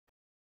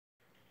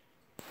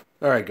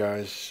Alright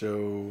guys,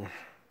 so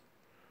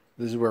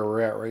this is where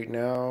we're at right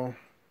now.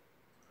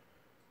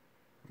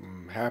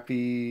 I'm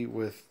happy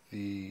with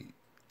the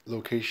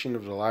location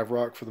of the live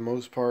rock for the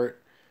most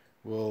part.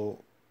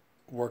 We'll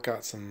work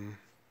out some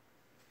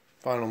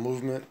final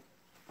movement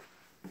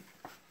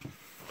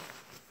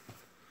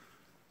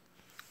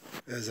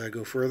as I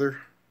go further.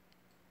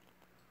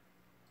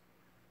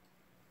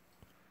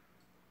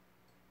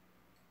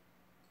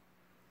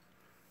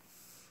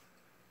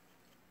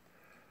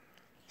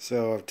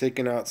 So I've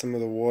taken out some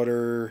of the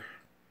water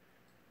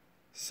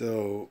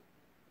so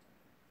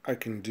I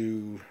can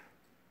do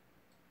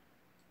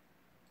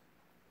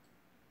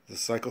the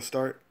cycle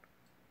start.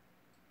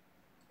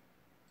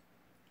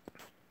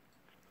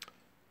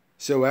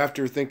 So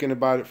after thinking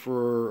about it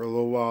for a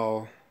little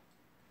while,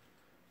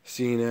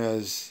 seeing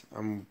as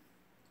I'm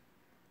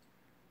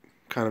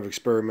kind of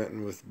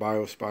experimenting with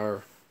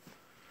Biospire,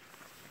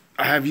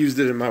 I have used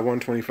it in my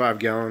 125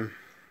 gallon.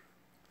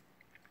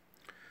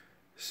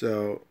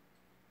 So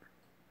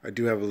I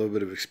do have a little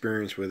bit of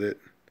experience with it.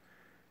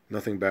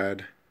 Nothing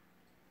bad.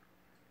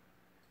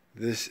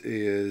 This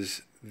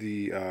is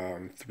the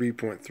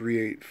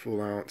 3.38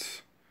 full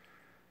ounce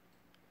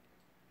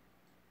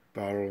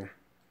bottle.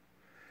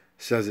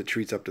 Says it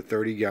treats up to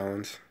 30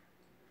 gallons.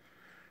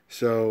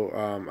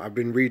 So I've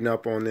been reading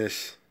up on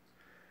this,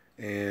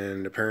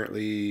 and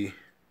apparently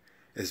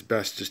it's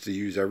best just to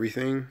use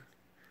everything,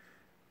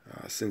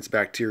 since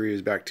bacteria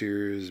is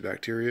bacteria is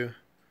bacteria.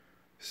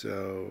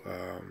 So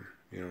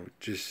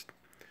just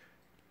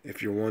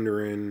if you're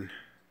wondering,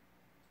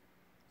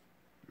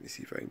 let me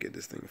see if I can get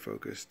this thing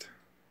focused.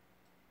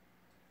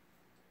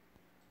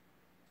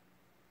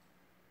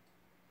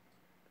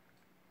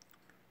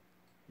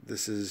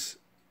 This is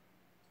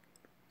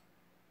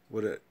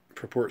what it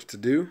purports to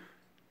do.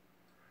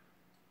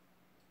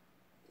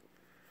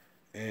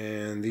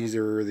 And these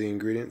are the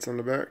ingredients on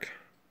the back.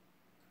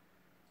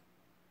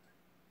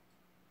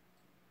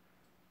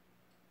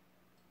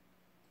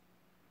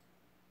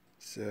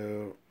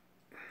 So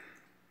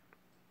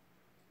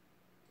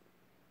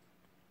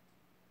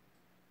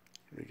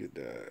let me get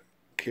the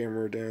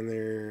camera down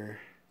there.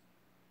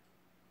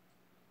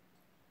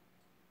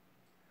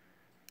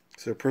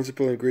 So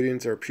principal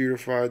ingredients are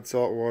purified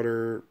salt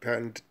water,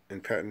 patent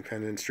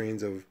pending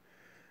strains of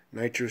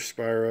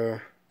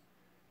Nitrospira,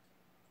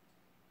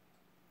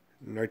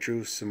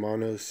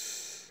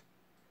 Nitrosomonas,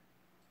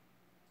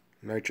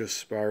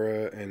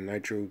 Nitrospira, and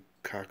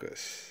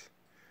Nitrococcus.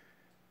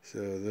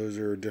 So those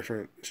are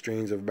different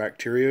strains of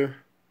bacteria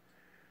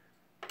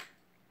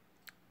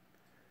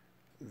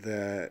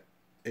that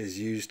is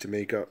used to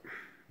make up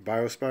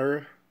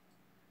Biospira.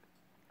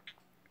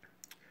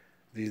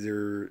 These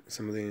are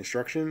some of the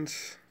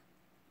instructions,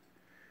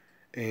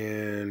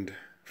 and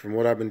from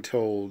what I've been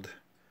told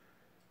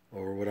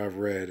or what I've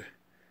read,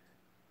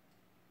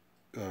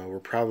 we're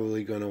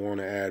probably going to want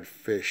to add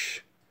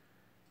fish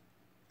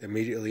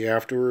immediately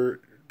afterward,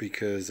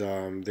 because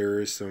there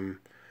is some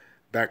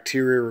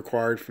bacteria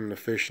required from the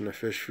fish and the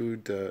fish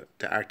food to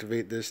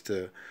activate this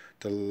to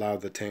allow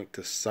the tank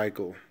to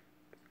cycle.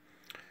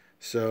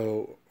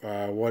 So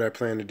what I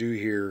plan to do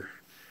here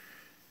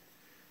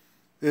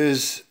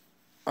is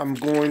I'm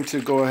going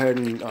to go ahead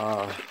and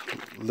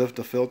lift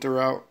the filter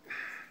out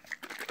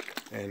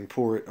and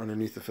pour it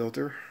underneath the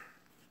filter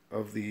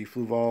of the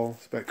Fluval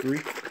Spec 3.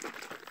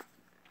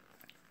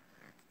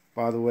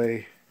 By the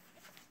way,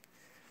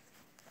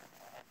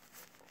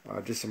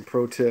 just some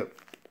pro tip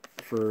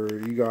for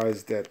you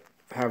guys that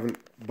haven't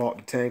bought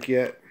the tank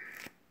yet.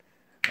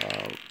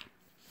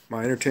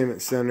 My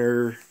entertainment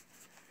center,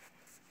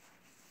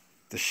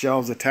 the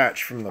shelves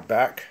attach from the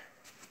back,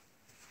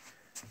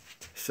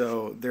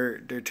 so there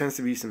tends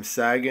to be some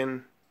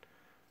sagging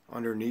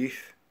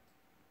underneath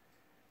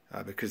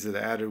because of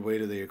the added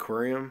weight of the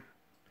aquarium.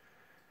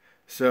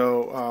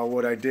 So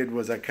what I did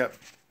was I kept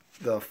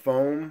the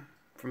foam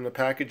from the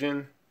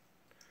packaging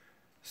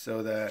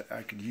so that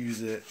I could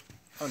use it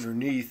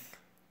underneath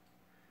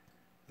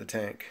the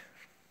tank,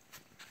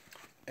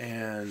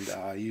 and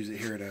use it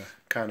here to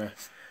kind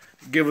of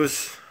give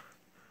us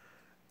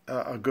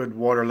a good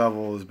water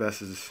level as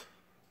best as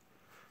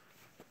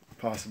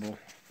possible.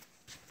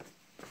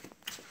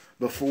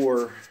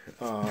 Before,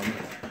 I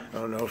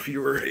don't know if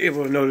you were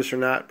able to notice or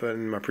not, but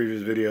in my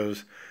previous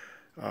videos,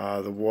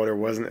 the water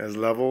wasn't as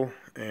level,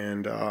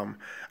 and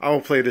I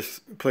will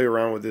play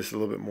around with this a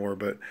little bit more.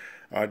 But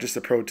just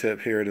a pro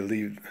tip here to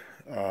leave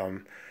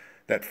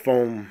that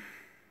foam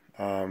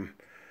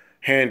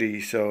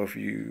handy, so if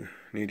you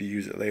need to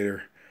use it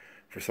later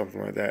for something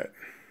like that,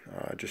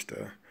 just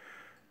a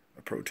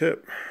pro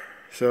tip.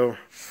 So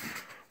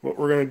what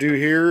we're going to do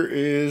here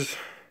is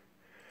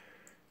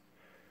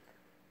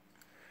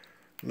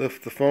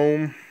lift the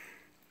foam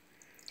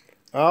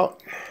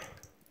out.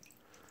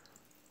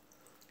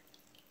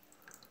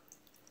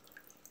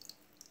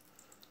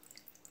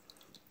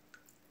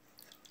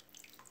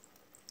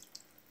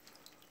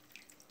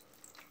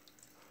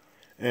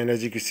 And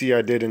as you can see,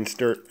 I did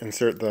insert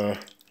the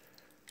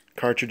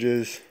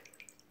cartridges